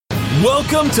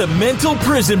Welcome to Mental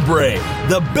Prison Break,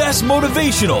 the best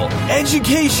motivational,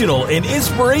 educational, and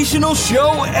inspirational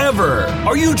show ever.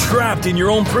 Are you trapped in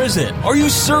your own prison? Are you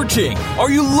searching?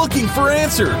 Are you looking for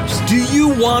answers? Do you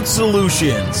want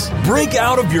solutions? Break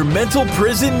out of your mental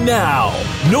prison now.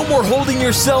 No more holding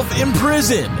yourself in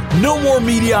prison. No more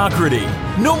mediocrity.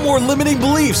 No more limiting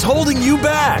beliefs holding you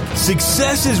back.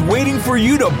 Success is waiting for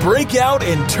you to break out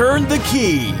and turn the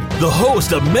key. The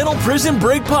host of Mental Prison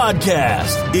Break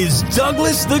Podcast is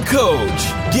Douglas the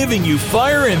Coach, giving you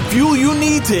fire and fuel you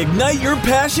need to ignite your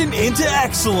passion into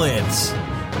excellence.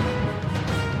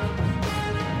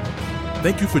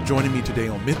 Thank you for joining me today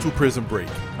on Mental Prison Break.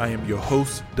 I am your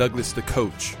host, Douglas the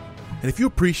Coach. And if you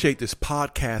appreciate this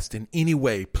podcast in any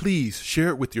way, please share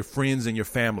it with your friends and your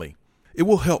family. It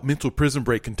will help Mental Prison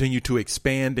Break continue to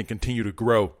expand and continue to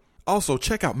grow. Also,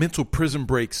 check out Mental Prison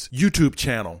Break's YouTube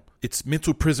channel. It's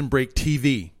Mental Prison Break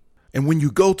TV. And when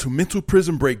you go to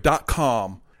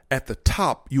mentalprisonbreak.com, at the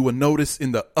top, you will notice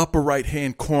in the upper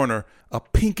right-hand corner a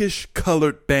pinkish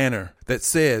colored banner that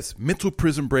says Mental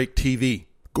Prison Break TV.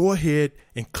 Go ahead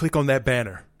and click on that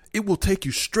banner. It will take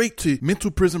you straight to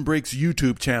Mental Prison Break's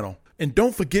YouTube channel. And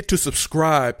don't forget to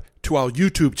subscribe to our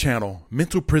YouTube channel,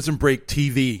 Mental Prison Break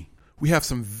TV. We have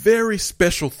some very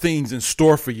special things in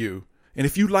store for you. And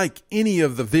if you like any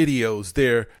of the videos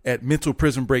there at Mental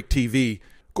Prison Break TV,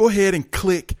 go ahead and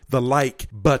click the like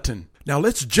button. Now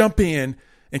let's jump in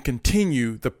and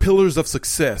continue the Pillars of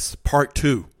Success, Part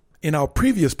 2. In our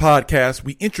previous podcast,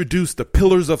 we introduced the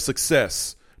Pillars of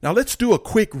Success. Now let's do a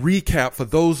quick recap for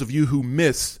those of you who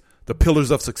missed the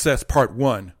Pillars of Success, Part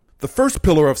 1. The first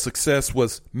pillar of success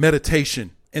was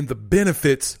meditation and the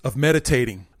benefits of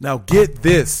meditating. Now get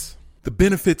this. The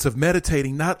benefits of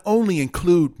meditating not only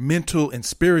include mental and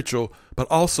spiritual, but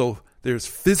also there's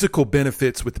physical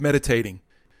benefits with meditating.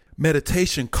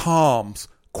 Meditation calms,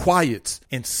 quiets,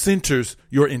 and centers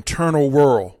your internal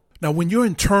world. Now, when your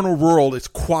internal world is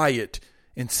quiet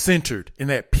and centered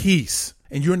and at peace,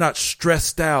 and you're not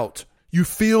stressed out, you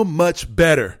feel much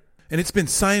better. And it's been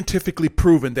scientifically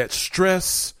proven that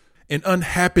stress and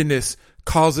unhappiness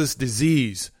causes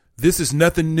disease. This is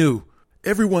nothing new.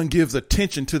 Everyone gives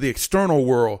attention to the external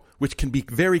world, which can be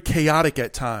very chaotic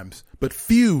at times, but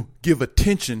few give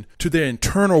attention to their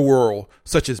internal world,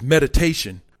 such as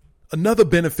meditation. Another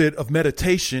benefit of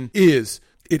meditation is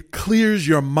it clears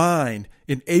your mind,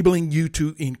 enabling you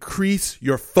to increase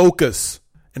your focus.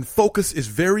 And focus is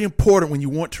very important when you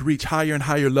want to reach higher and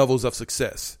higher levels of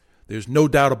success. There's no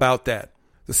doubt about that.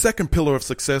 The second pillar of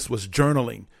success was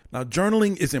journaling. Now,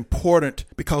 journaling is important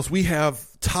because we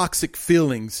have toxic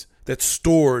feelings that's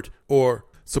stored or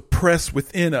suppressed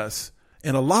within us.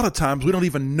 And a lot of times we don't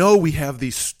even know we have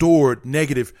these stored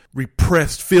negative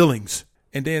repressed feelings.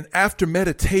 And then after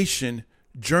meditation,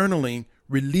 journaling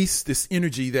releases this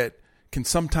energy that can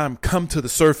sometimes come to the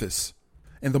surface.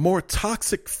 And the more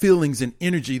toxic feelings and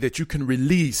energy that you can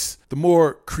release, the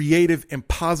more creative and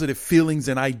positive feelings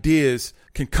and ideas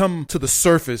can come to the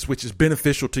surface, which is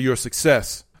beneficial to your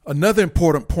success. Another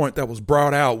important point that was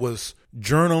brought out was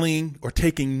journaling or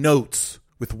taking notes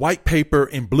with white paper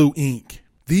and blue ink.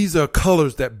 These are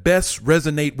colors that best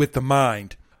resonate with the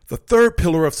mind. The third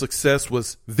pillar of success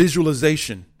was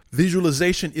visualization.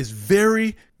 Visualization is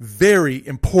very, very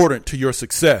important to your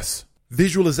success.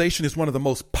 Visualization is one of the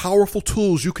most powerful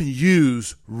tools you can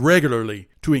use regularly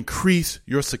to increase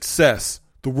your success.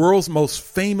 The world's most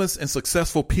famous and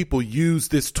successful people use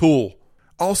this tool.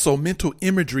 Also, mental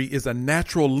imagery is a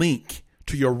natural link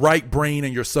to your right brain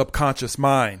and your subconscious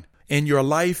mind. And your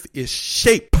life is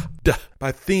shaped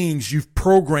by things you've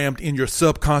programmed in your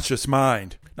subconscious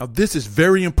mind. Now, this is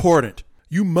very important.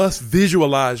 You must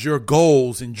visualize your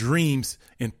goals and dreams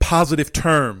in positive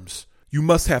terms. You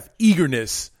must have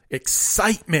eagerness,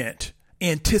 excitement,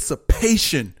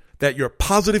 anticipation that your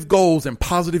positive goals and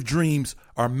positive dreams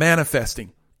are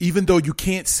manifesting, even though you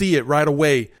can't see it right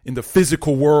away in the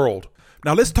physical world.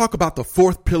 Now let's talk about the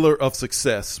fourth pillar of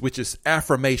success, which is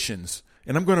affirmations.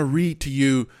 And I'm going to read to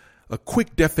you a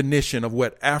quick definition of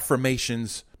what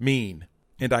affirmations mean.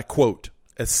 And I quote,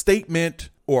 a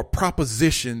statement or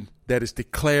proposition that is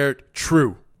declared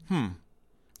true.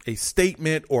 A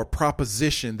statement or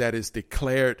proposition that is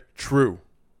declared true.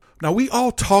 Now we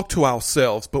all talk to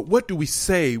ourselves, but what do we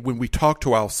say when we talk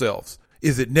to ourselves?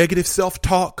 Is it negative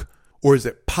self-talk or is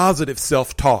it positive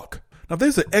self-talk? Now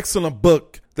there's an excellent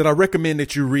book that I recommend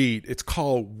that you read. It's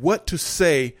called What to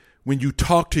Say When You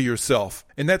Talk to Yourself.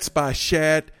 And that's by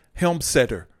Shad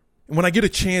Helmstetter. And when I get a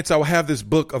chance, I will have this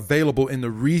book available in the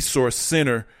Resource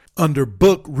Center under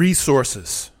Book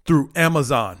Resources through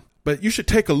Amazon. But you should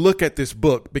take a look at this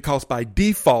book because by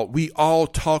default, we all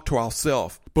talk to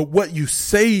ourselves. But what you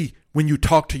say when you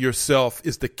talk to yourself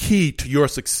is the key to your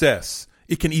success.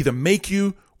 It can either make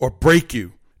you or break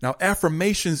you. Now,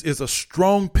 affirmations is a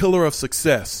strong pillar of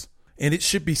success, and it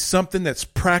should be something that's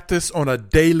practiced on a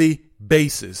daily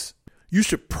basis. You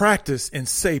should practice and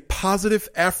say positive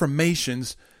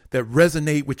affirmations that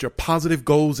resonate with your positive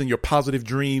goals and your positive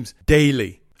dreams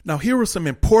daily. Now, here are some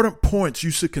important points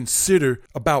you should consider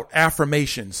about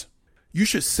affirmations. You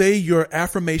should say your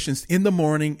affirmations in the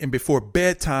morning and before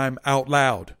bedtime out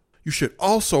loud. You should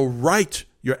also write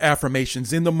your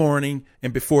affirmations in the morning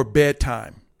and before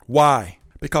bedtime. Why?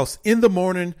 Because in the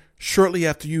morning, shortly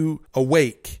after you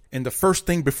awake, and the first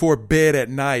thing before bed at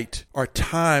night are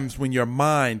times when your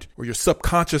mind or your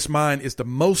subconscious mind is the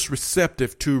most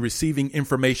receptive to receiving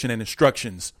information and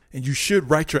instructions. And you should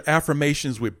write your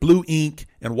affirmations with blue ink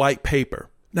and white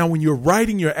paper. Now, when you're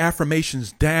writing your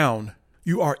affirmations down,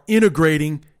 you are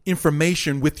integrating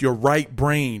information with your right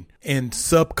brain and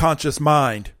subconscious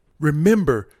mind.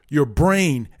 Remember, your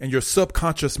brain and your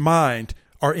subconscious mind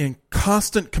are in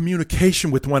constant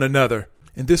communication with one another,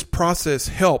 and this process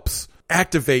helps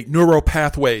activate neural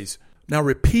pathways. Now,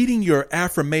 repeating your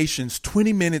affirmations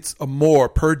 20 minutes or more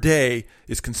per day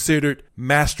is considered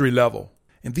mastery level,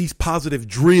 and these positive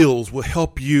drills will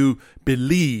help you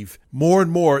believe more and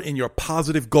more in your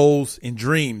positive goals and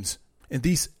dreams. And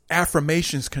these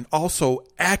affirmations can also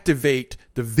activate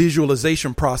the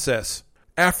visualization process.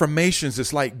 Affirmations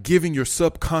is like giving your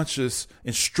subconscious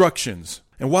instructions.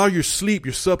 And while you sleep,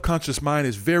 your subconscious mind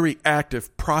is very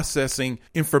active processing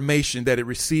information that it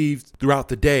receives throughout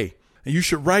the day. And you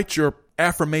should write your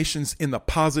affirmations in the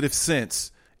positive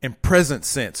sense and present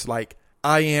sense, like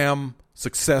I am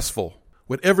successful.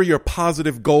 Whatever your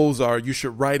positive goals are, you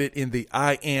should write it in the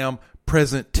I am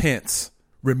present tense.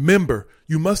 Remember,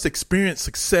 you must experience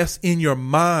success in your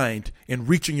mind and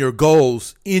reaching your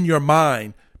goals in your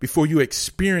mind before you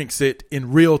experience it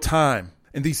in real time.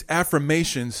 And these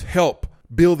affirmations help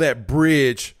build that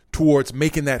bridge towards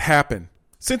making that happen.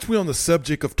 Since we're on the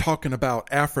subject of talking about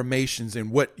affirmations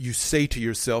and what you say to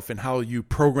yourself and how you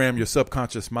program your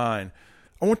subconscious mind,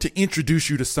 I want to introduce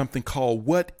you to something called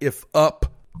what if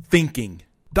up thinking.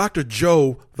 Dr.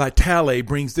 Joe Vitale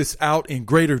brings this out in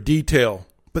greater detail.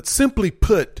 But simply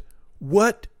put,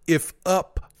 what if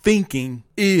up thinking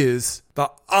is the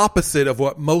opposite of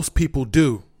what most people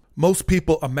do. Most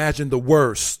people imagine the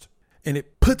worst, and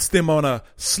it puts them on a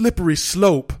slippery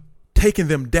slope, taking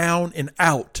them down and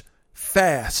out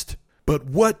fast. But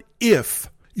what if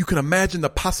you can imagine the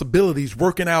possibilities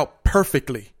working out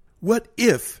perfectly? What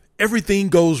if everything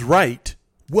goes right?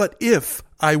 What if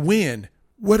I win?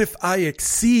 What if I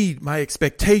exceed my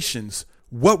expectations?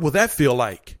 What will that feel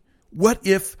like? What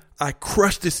if I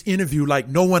crush this interview like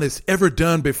no one has ever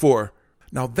done before?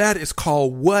 Now that is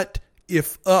called what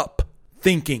if up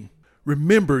thinking.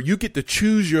 Remember, you get to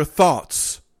choose your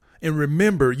thoughts. And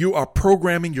remember, you are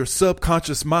programming your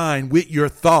subconscious mind with your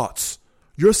thoughts.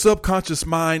 Your subconscious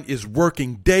mind is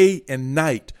working day and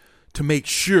night to make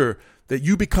sure that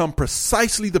you become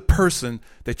precisely the person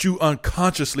that you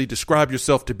unconsciously describe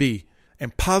yourself to be.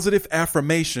 And positive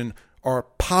affirmation are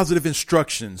positive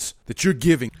instructions that you're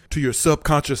giving to your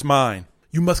subconscious mind.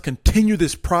 You must continue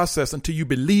this process until you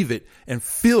believe it and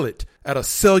feel it at a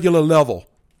cellular level.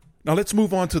 Now let's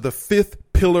move on to the fifth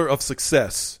pillar of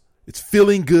success. It's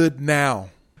feeling good now.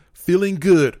 Feeling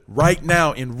good right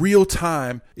now in real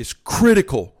time is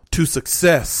critical to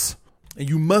success. And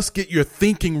you must get your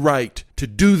thinking right to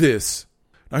do this.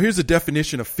 Now here's a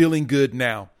definition of feeling good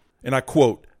now. And I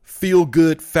quote, feel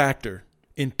good factor,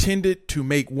 intended to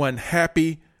make one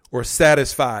happy or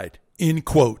satisfied, end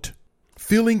quote.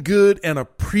 Feeling good and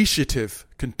appreciative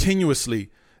continuously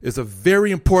is a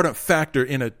very important factor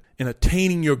in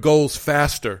attaining your goals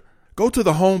faster. Go to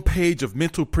the homepage of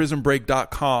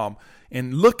mentalprisonbreak.com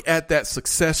and look at that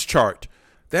success chart.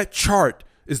 That chart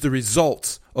is the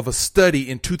results of a study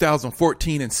in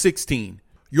 2014 and 16.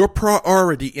 Your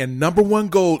priority and number one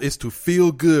goal is to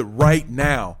feel good right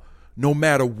now, no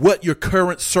matter what your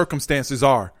current circumstances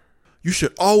are. You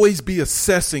should always be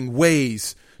assessing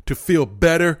ways to feel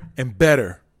better and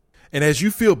better. And as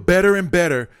you feel better and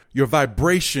better, your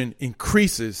vibration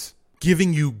increases,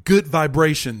 giving you good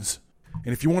vibrations.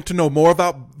 And if you want to know more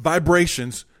about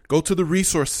vibrations, go to the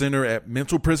resource center at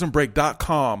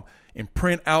mentalprisonbreak.com and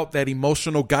print out that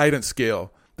emotional guidance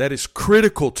scale that is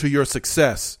critical to your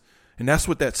success. And that's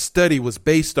what that study was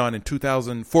based on in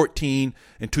 2014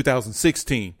 and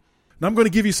 2016. Now I'm going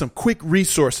to give you some quick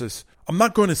resources. I'm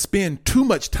not going to spend too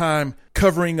much time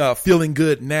covering feeling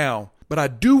good now, but I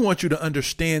do want you to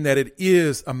understand that it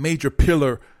is a major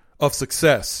pillar of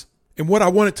success. And what I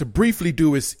wanted to briefly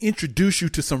do is introduce you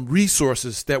to some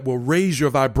resources that will raise your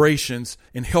vibrations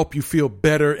and help you feel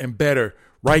better and better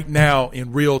right now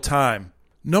in real time.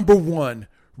 Number one,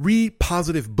 read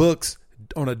positive books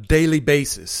on a daily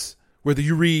basis. Whether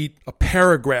you read a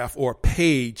paragraph or a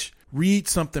page, read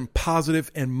something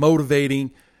positive and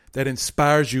motivating that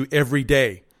inspires you every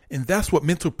day. And that's what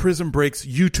Mental Prison Break's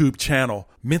YouTube channel,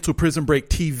 Mental Prison Break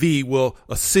TV, will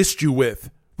assist you with.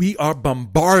 We are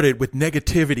bombarded with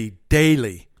negativity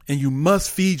daily, and you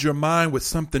must feed your mind with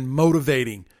something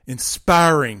motivating,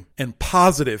 inspiring, and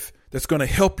positive that's going to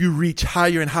help you reach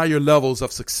higher and higher levels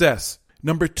of success.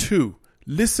 Number two,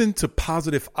 listen to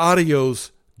positive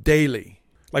audios daily.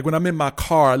 Like when I'm in my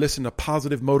car, I listen to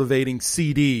positive motivating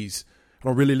CDs. I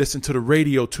don't really listen to the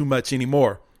radio too much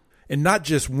anymore. And not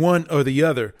just one or the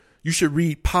other. You should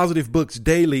read positive books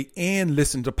daily and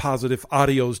listen to positive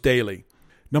audios daily.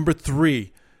 Number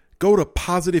three, go to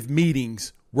positive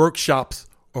meetings, workshops,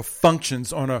 or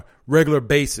functions on a regular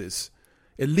basis,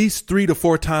 at least 3 to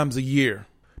 4 times a year,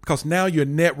 because now you're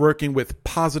networking with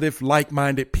positive,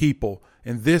 like-minded people,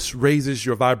 and this raises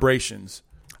your vibrations.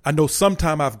 I know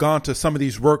sometime I've gone to some of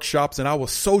these workshops and I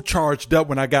was so charged up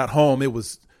when I got home, it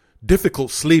was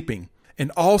difficult sleeping.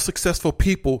 And all successful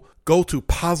people go to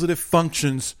positive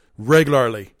functions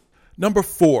regularly. Number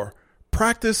 4,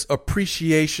 practice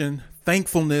appreciation,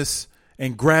 thankfulness,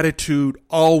 and gratitude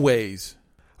always.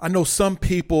 I know some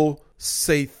people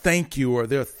say thank you or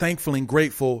they're thankful and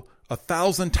grateful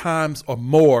 1,000 times or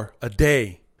more a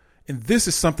day. And this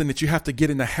is something that you have to get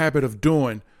in the habit of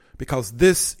doing because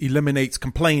this eliminates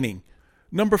complaining.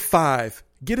 Number 5,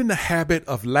 get in the habit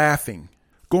of laughing.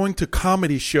 Going to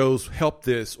comedy shows help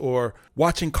this, or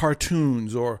watching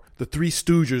cartoons or the Three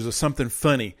Stooges or something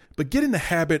funny. But get in the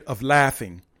habit of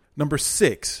laughing. Number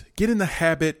 6, get in the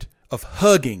habit of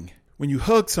hugging. When you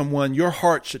hug someone, your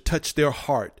heart should touch their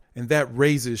heart, and that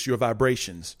raises your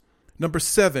vibrations. Number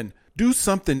 7, do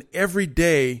something every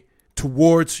day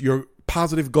towards your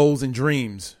positive goals and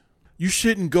dreams. You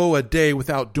shouldn't go a day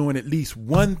without doing at least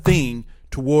one thing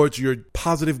towards your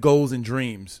positive goals and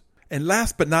dreams. And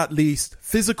last but not least,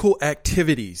 physical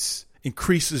activities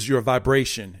increases your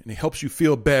vibration and it helps you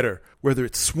feel better, whether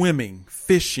it's swimming,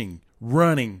 fishing,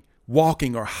 running,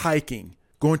 walking, or hiking,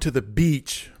 going to the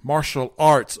beach, martial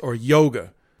arts, or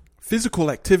yoga.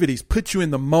 Physical activities put you in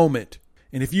the moment.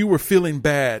 And if you were feeling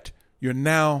bad, you're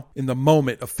now in the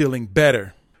moment of feeling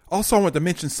better. Also, I want to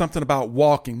mention something about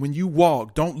walking. When you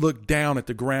walk, don't look down at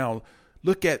the ground.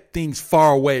 Look at things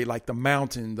far away, like the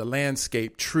mountain, the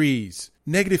landscape, trees.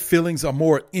 Negative feelings are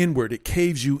more inward. It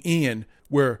caves you in,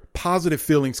 where positive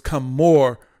feelings come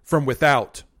more from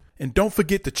without. And don't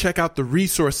forget to check out the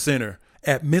Resource Center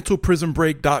at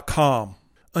mentalprisonbreak.com.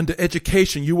 Under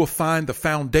education, you will find the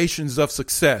foundations of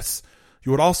success.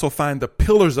 You will also find the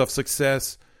pillars of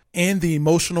success and the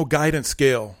emotional guidance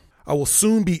scale. I will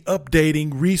soon be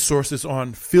updating resources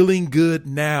on feeling good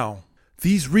now.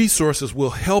 These resources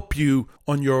will help you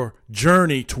on your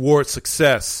journey towards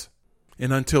success.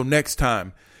 And until next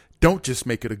time, don't just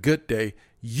make it a good day,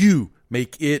 you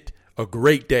make it a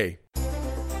great day.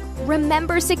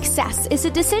 Remember, success is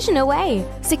a decision away.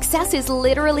 Success is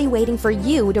literally waiting for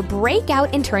you to break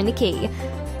out and turn the key.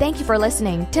 Thank you for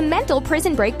listening to Mental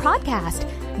Prison Break Podcast.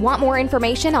 Want more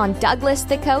information on Douglas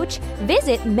the Coach?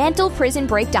 Visit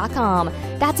mentalprisonbreak.com.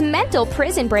 That's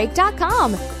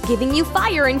mentalprisonbreak.com, giving you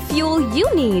fire and fuel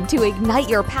you need to ignite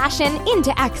your passion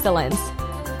into excellence.